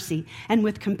with mercy and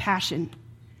with compassion.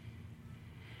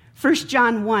 1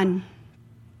 John 1,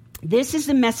 this is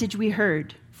the message we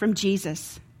heard from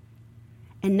Jesus,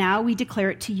 and now we declare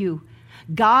it to you.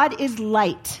 God is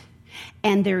light,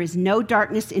 and there is no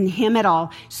darkness in him at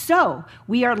all. So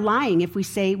we are lying if we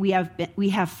say we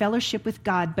have fellowship with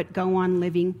God, but go on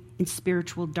living in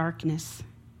spiritual darkness.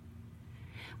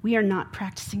 We are not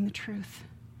practicing the truth.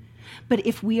 But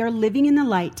if we are living in the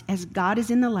light as God is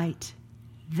in the light,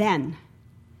 then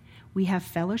we have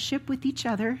fellowship with each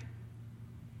other,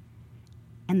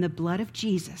 and the blood of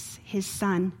Jesus, his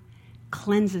Son,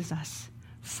 cleanses us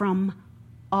from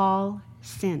all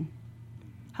sin.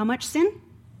 How much sin?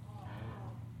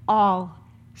 All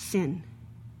sin.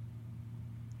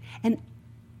 And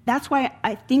that's why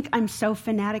I think I'm so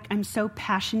fanatic, I'm so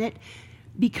passionate,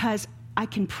 because I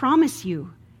can promise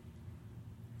you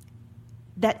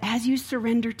that as you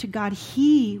surrender to God,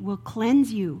 he will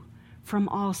cleanse you from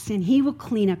all sin. He will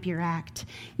clean up your act.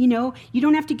 You know, you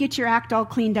don't have to get your act all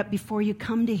cleaned up before you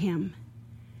come to him.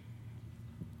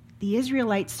 The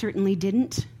Israelites certainly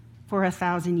didn't for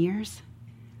 1,000 years.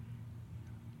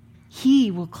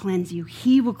 He will cleanse you.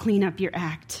 He will clean up your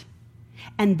act.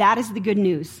 And that is the good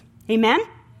news. Amen?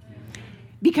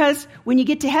 Because when you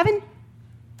get to heaven,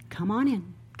 come on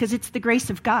in. Because it's the grace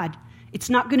of God. It's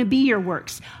not going to be your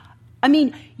works. I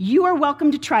mean, you are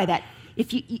welcome to try that.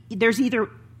 If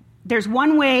there's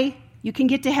one way you can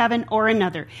get to heaven or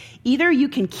another. Either you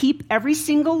can keep every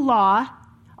single law,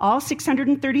 all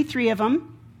 633 of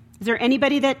them. Is there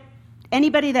anybody that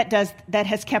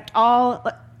has kept all?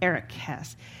 Eric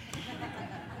has.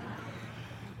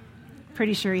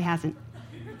 Pretty sure he hasn't.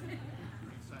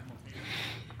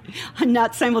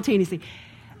 Not simultaneously.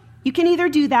 You can either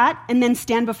do that and then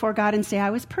stand before God and say, I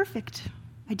was perfect.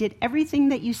 I did everything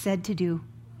that you said to do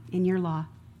in your law.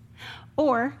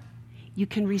 Or you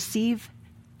can receive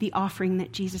the offering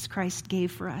that Jesus Christ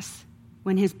gave for us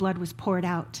when his blood was poured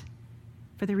out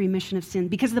for the remission of sin.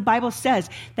 Because the Bible says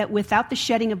that without the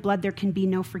shedding of blood, there can be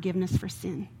no forgiveness for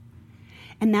sin.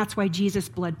 And that's why Jesus'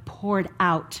 blood poured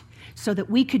out, so that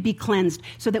we could be cleansed,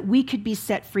 so that we could be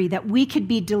set free, that we could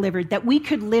be delivered, that we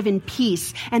could live in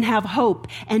peace and have hope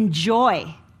and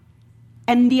joy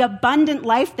and the abundant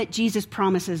life that Jesus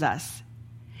promises us,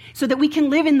 so that we can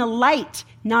live in the light,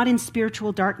 not in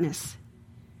spiritual darkness.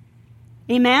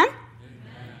 Amen? Amen.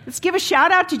 Let's give a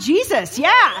shout out to Jesus.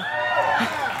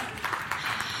 Yeah.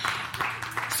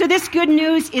 So this good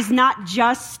news is not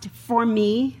just for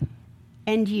me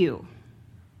and you,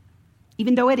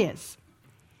 even though it is.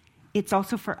 It's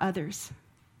also for others.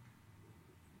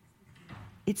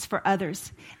 It's for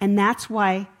others. And that's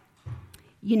why,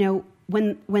 you know,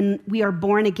 when we are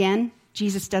born again,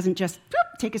 Jesus doesn't just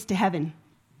take us to heaven.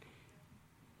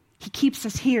 He keeps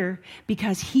us here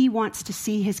because he wants to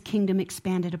see his kingdom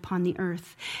expanded upon the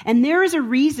earth. And there is a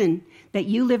reason that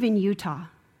you live in Utah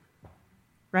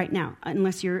right now,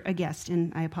 unless you're a guest,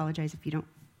 and I apologize if you don't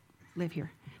live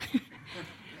here.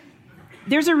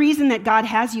 There's a reason that God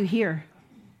has you here.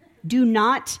 Do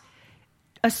not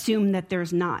assume that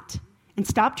there's not. And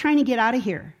stop trying to get out of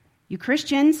here. You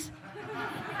Christians,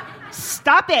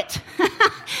 stop it.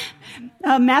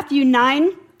 Matthew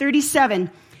 9:37.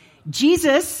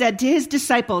 Jesus said to his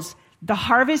disciples, the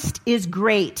harvest is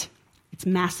great. It's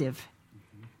massive.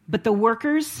 But the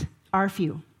workers are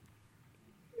few.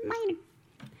 Minor.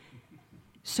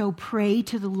 So pray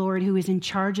to the Lord who is in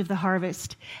charge of the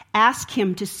harvest. Ask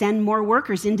him to send more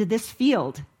workers into this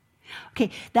field.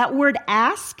 Okay, that word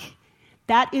ask,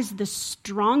 that is the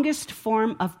strongest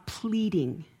form of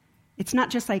pleading. It's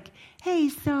not just like, hey,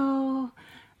 so,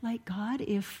 like, God,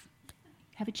 if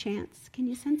have a chance, can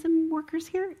you send some workers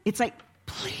here? It's like,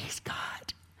 please,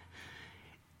 God.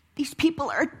 These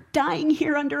people are dying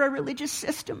here under a religious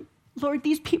system. Lord,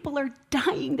 these people are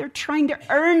dying. They're trying to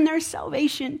earn their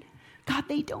salvation. God,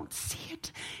 they don't see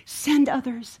it. Send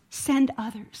others. Send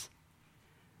others.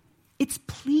 It's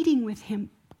pleading with him.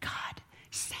 God,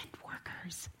 send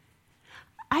workers.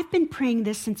 I've been praying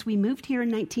this since we moved here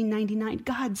in 1999.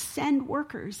 God, send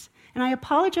workers. And I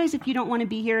apologize if you don't want to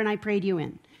be here and I prayed you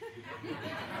in.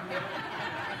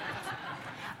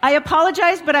 I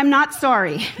apologize, but I'm not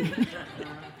sorry.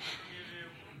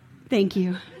 Thank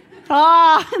you.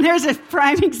 There's a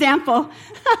prime example.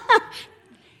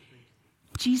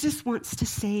 Jesus wants to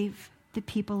save the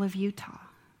people of Utah.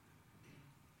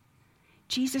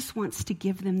 Jesus wants to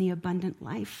give them the abundant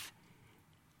life.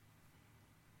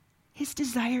 His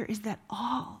desire is that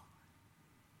all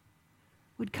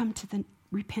would come to the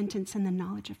repentance and the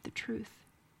knowledge of the truth.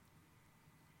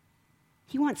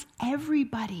 He wants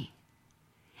everybody.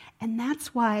 And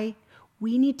that's why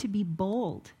we need to be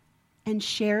bold and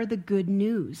share the good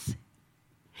news.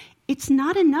 It's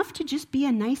not enough to just be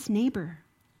a nice neighbor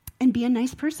and be a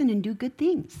nice person and do good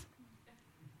things.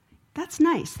 That's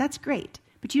nice. That's great.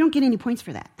 But you don't get any points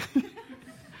for that.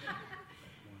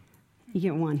 You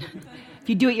get one. If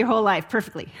you do it your whole life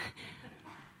perfectly.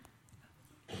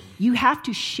 You have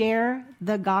to share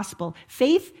the gospel.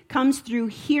 Faith comes through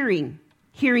hearing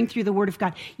through the word of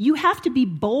God. You have to be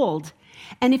bold.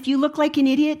 And if you look like an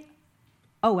idiot,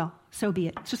 oh well, so be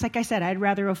it. It's just like I said, I'd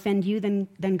rather offend you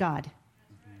than God.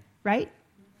 Right?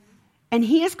 And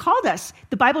he has called us.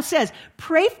 The Bible says,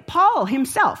 pray, Paul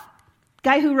himself,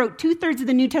 guy who wrote 2/3 of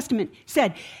the New Testament,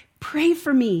 said, pray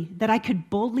for me that I could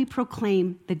boldly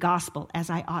proclaim the gospel as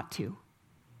I ought to.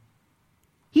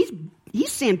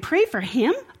 He's saying, pray for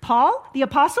him, Paul, the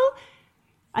apostle.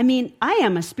 I mean, I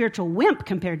am a spiritual wimp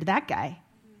compared to that guy.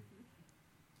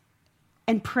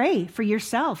 And pray for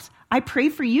yourselves. I pray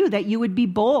for you that you would be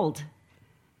bold.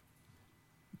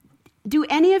 Do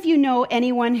any of you know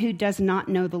anyone who does not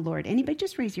know the Lord? Anybody?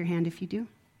 Just raise your hand if you do.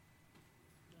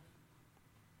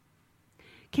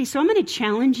 Okay, so I'm going to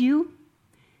challenge you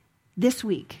this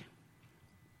week.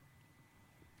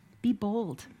 Be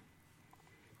bold.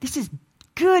 This is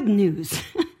good news.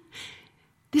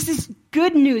 This is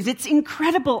good news. It's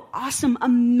incredible, awesome,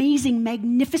 amazing,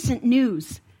 magnificent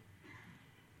news.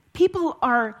 People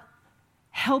are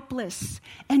helpless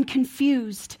and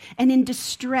confused and in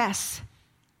distress.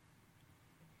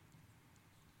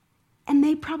 And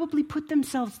they probably put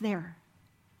themselves there.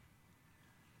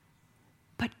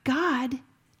 But God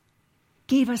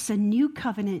gave us a new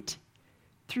covenant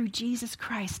through Jesus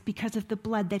Christ because of the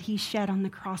blood that he shed on the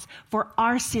cross for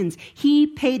our sins. He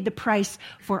paid the price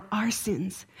for our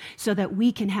sins so that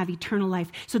we can have eternal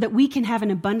life, so that we can have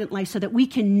an abundant life, so that we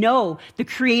can know the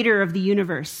creator of the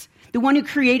universe, the one who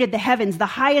created the heavens, the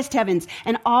highest heavens,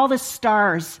 and all the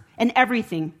stars and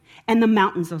everything, and the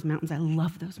mountains. Those mountains, I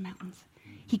love those mountains.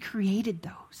 He created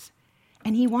those.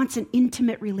 And he wants an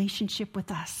intimate relationship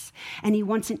with us. And he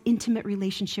wants an intimate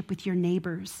relationship with your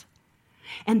neighbors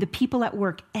and the people at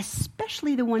work,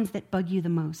 especially the ones that bug you the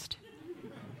most.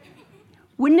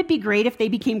 Wouldn't it be great if they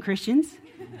became Christians?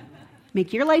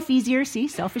 Make your life easier. See,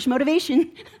 selfish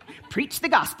motivation. Preach the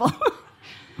gospel.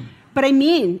 But I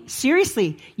mean,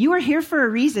 seriously, you are here for a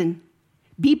reason.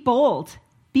 Be bold.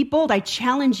 Be bold. I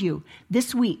challenge you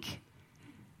this week.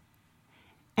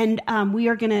 And we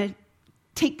are going to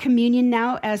take communion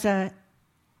now as a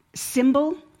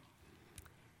symbol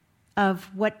of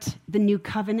what the new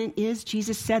covenant is.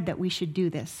 Jesus said that we should do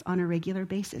this on a regular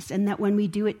basis, and that when we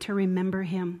do it, to remember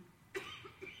him.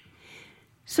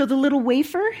 So the little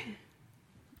wafer,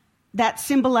 that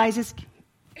symbolizes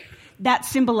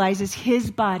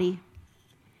his body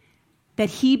that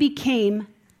he became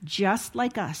just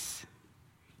like us.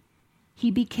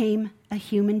 He became a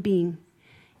human being.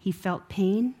 He felt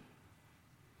pain.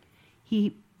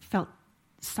 He felt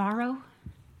sorrow.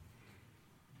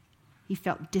 He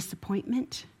felt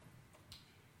disappointment.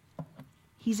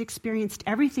 He's experienced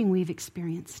everything we've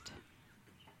experienced.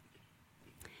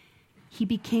 He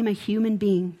became a human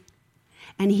being,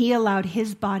 and he allowed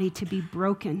his body to be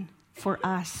broken for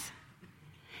us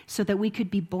so that we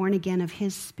could be born again of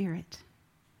his Spirit,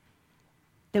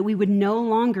 that we would no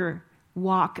longer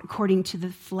walk according to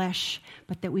the flesh,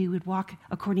 but that we would walk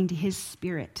according to his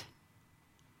Spirit,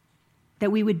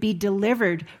 that we would be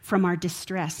delivered from our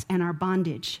distress and our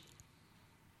bondage,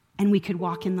 and we could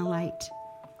walk in the light.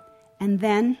 And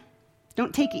then,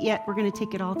 don't take it yet, we're going to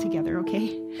take it all together,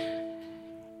 okay?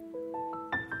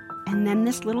 And then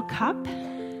this little cup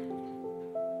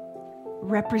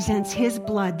represents his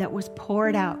blood that was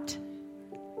poured out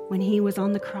when he was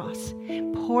on the cross,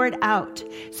 poured out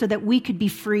so that we could be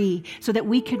free, so that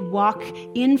we could walk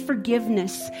in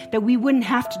forgiveness, that we wouldn't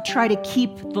have to try to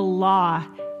keep the law,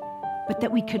 but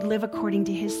that we could live according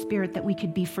to his Spirit, that we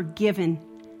could be forgiven.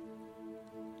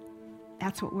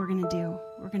 That's what we're going to do.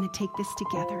 We're going to take this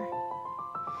together.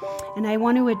 And I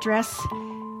want to address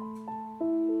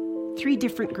 3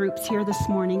 different groups here this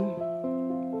morning.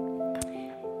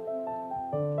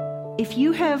 If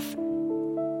you have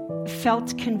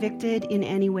felt convicted in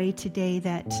any way today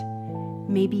that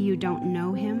maybe you don't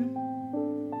know him,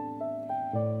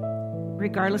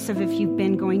 regardless of if you've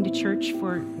been going to church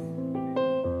for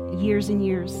years and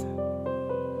years,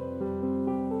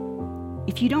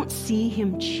 if you don't see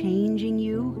him changing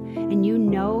you and you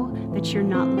know that you're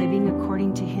not living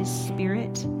according to his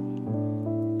Spirit,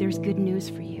 there's good news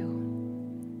for you.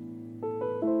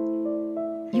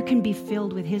 You can be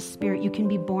filled with his Spirit. You can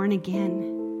be born again.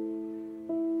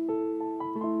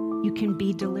 You can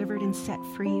be delivered and set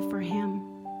free for him.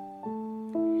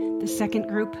 The second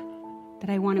group that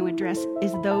I want to address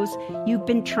is those you've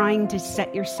been trying to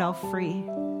set yourself free.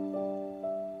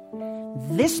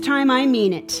 This time I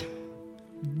mean it.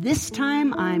 This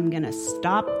time I'm going to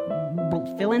stop,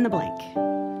 fill in the blank.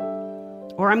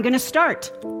 Or I'm going to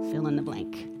start, fill in the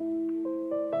blank.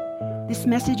 This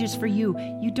message is for you.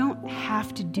 You don't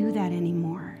have to do that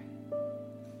anymore.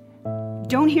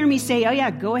 Don't hear me say, oh yeah,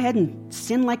 go ahead and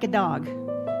sin like a dog.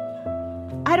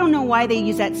 I don't know why they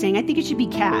use that saying. I think it should be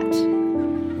cat.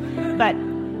 But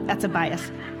that's a bias.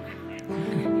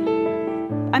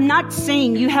 I'm not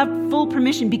saying you have full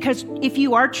permission, because if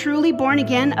you are truly born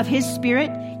again of his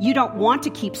Spirit, you don't want to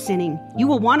keep sinning. You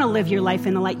will want to live your life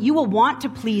in the light. You will want to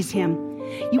please him.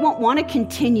 You won't want to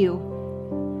continue.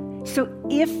 So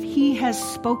if he has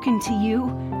spoken to you,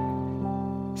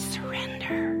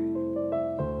 surrender.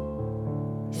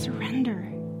 Surrender.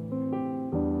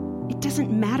 It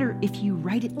doesn't matter if you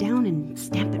write it down and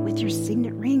stamp it with your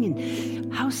signet ring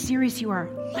and how serious you are.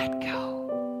 Let go.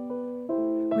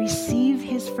 Receive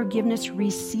his forgiveness,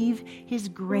 receive his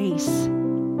grace,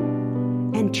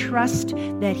 and trust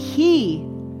that he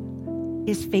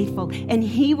is faithful, and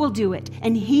he will do it,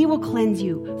 and he will cleanse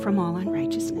you from all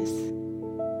unrighteousness.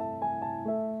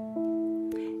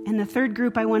 And the third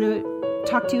group I want to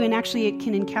talk to, and actually it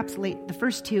can encapsulate the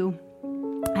first 2,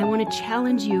 I want to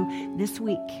challenge you this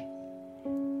week.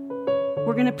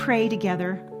 We're going to pray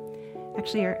together.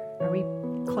 Actually, are we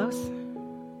close?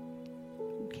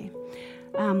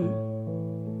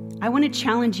 I want to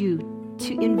challenge you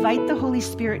to invite the Holy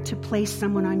Spirit to place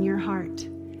someone on your heart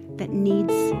that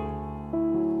needs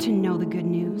to know the good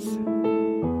news.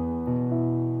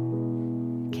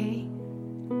 Okay?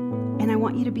 And I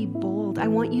want you to be bold. I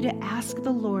want you to ask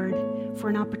the Lord for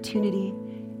an opportunity.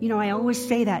 You know, I always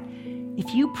say that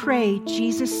if you pray,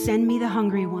 Jesus, send me the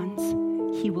hungry ones,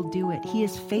 he will do it. He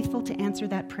is faithful to answer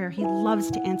that prayer. He loves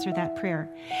to answer that prayer.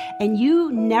 And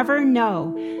you never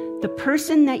know, the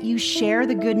person that you share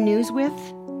the good news with,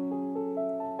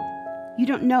 you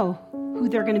don't know who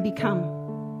they're going to become.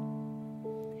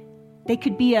 They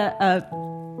could be a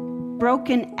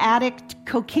broken addict,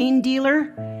 cocaine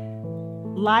dealer,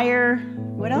 liar,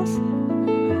 what else?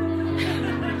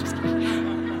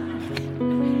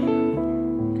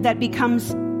 That becomes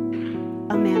a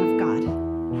man of God.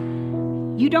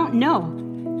 You don't know.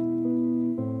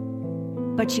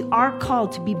 But you are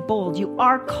called to be bold. You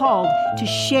are called to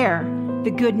share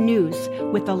the good news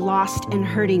with the lost and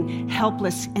hurting,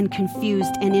 helpless and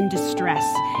confused and in distress.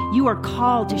 You are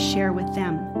called to share with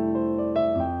them.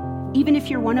 Even if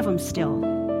you're one of them still,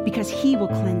 because he will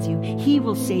cleanse you. He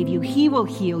will save you. He will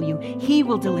heal you. He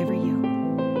will deliver you.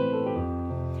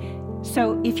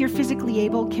 So if you're physically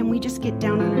able, can we just get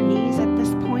down on our knees at this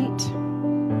point?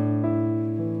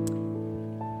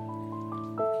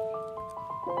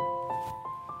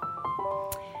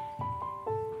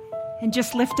 And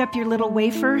just lift up your little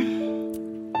wafer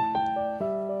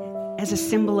as a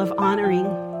symbol of honoring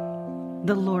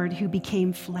the Lord who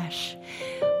became flesh.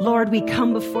 Lord, we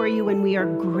come before you and we are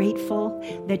grateful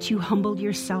that you humbled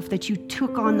yourself, that you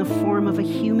took on the form of a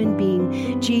human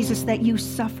being. Jesus, that you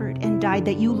suffered and died,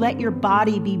 that you let your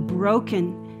body be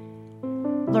broken.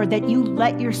 Lord, that you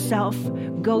let yourself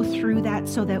go through that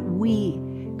so that we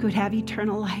could have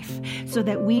eternal life, so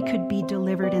that we could be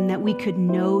delivered and that we could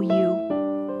know you.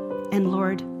 And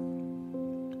Lord,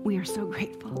 we are so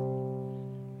grateful.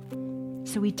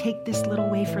 So we take this little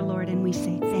wafer, Lord, and we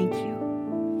say thank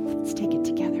you. Let's take it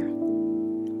together.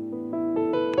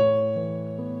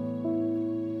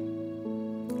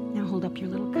 Now hold up your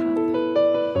little cup.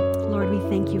 Lord, we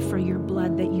thank you for your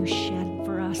blood that you shed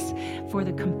for us, for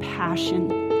the compassion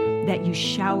that you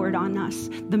showered on us,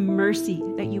 the mercy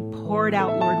that you poured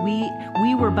out, Lord. We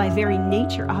were by very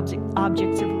nature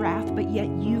objects of wrath, but yet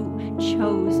you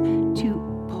chose to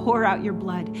pour out your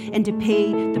blood and to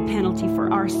pay the penalty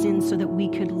for our sins so that we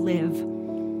could live,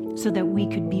 so that we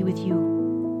could be with you,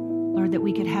 Lord, that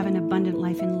we could have an abundant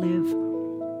life and live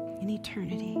in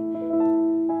eternity.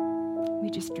 We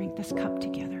just drink this cup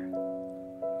together.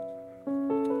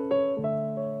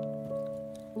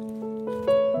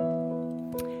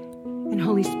 And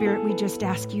Holy Spirit, we just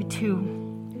ask you to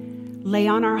lay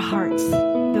on our hearts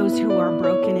those who are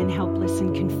broken and helpless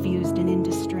and confused and in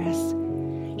distress.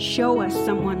 Show us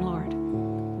someone, Lord.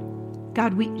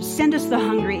 God, send us the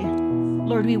hungry.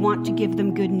 Lord, we want to give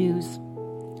them good news.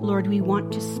 Lord, we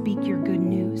want to speak your good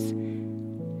news.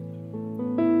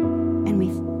 And we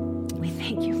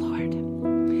thank you, Lord.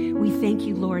 We thank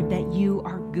you, Lord, that you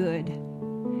are good.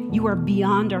 You are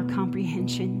beyond our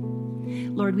comprehension.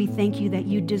 Lord, we thank you that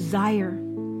you desire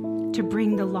to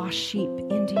bring the lost sheep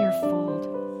into your fold.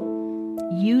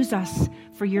 Use us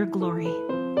for your glory.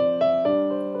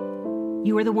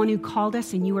 You are the one who called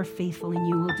us, and you are faithful, and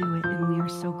you will do it, and we are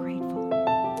so grateful.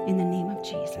 In the name of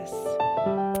Jesus.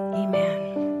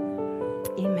 Amen.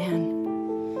 Amen.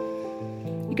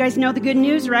 You guys know the good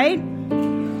news, right?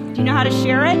 Do you know how to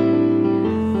share it?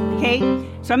 Okay,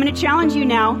 so I'm going to challenge you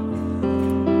now.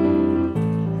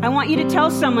 I want you to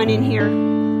tell someone in here,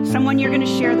 someone you're going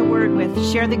to share the word with,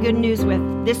 share the good news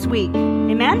with this week.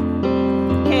 Amen?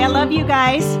 Okay, I love you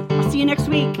guys. I'll see you next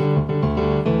week.